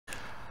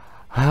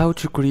How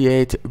to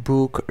create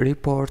book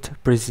report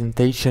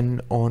presentation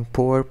on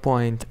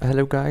PowerPoint.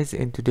 Hello guys,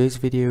 in today's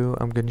video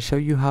I'm going to show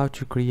you how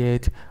to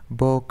create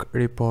book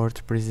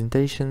report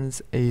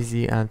presentations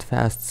easy and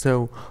fast.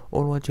 So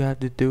all what you have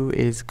to do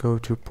is go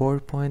to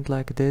PowerPoint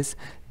like this.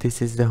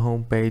 This is the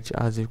home page,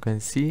 as you can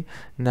see.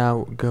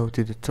 Now go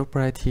to the top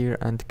right here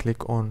and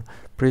click on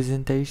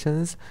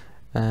presentations,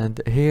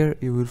 and here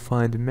you will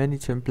find many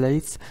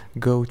templates.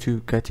 Go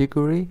to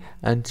category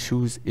and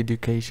choose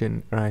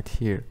education right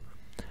here.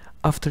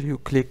 After you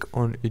click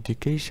on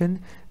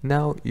education,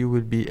 now you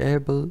will be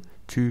able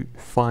to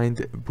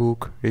find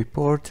book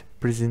report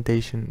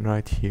presentation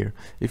right here.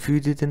 If you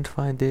didn't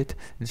find it,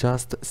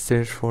 just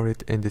search for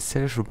it in the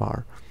search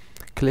bar.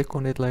 Click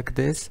on it like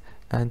this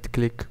and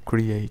click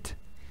create.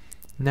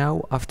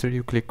 Now after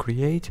you click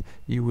create,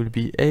 you will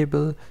be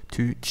able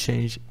to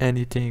change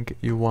anything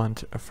you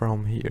want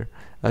from here.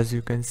 As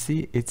you can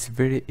see, it's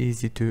very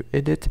easy to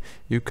edit.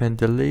 You can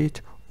delete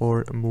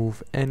or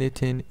move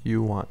anything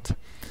you want.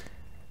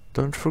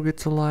 Don't forget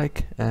to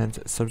like and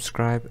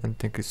subscribe, and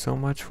thank you so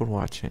much for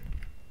watching.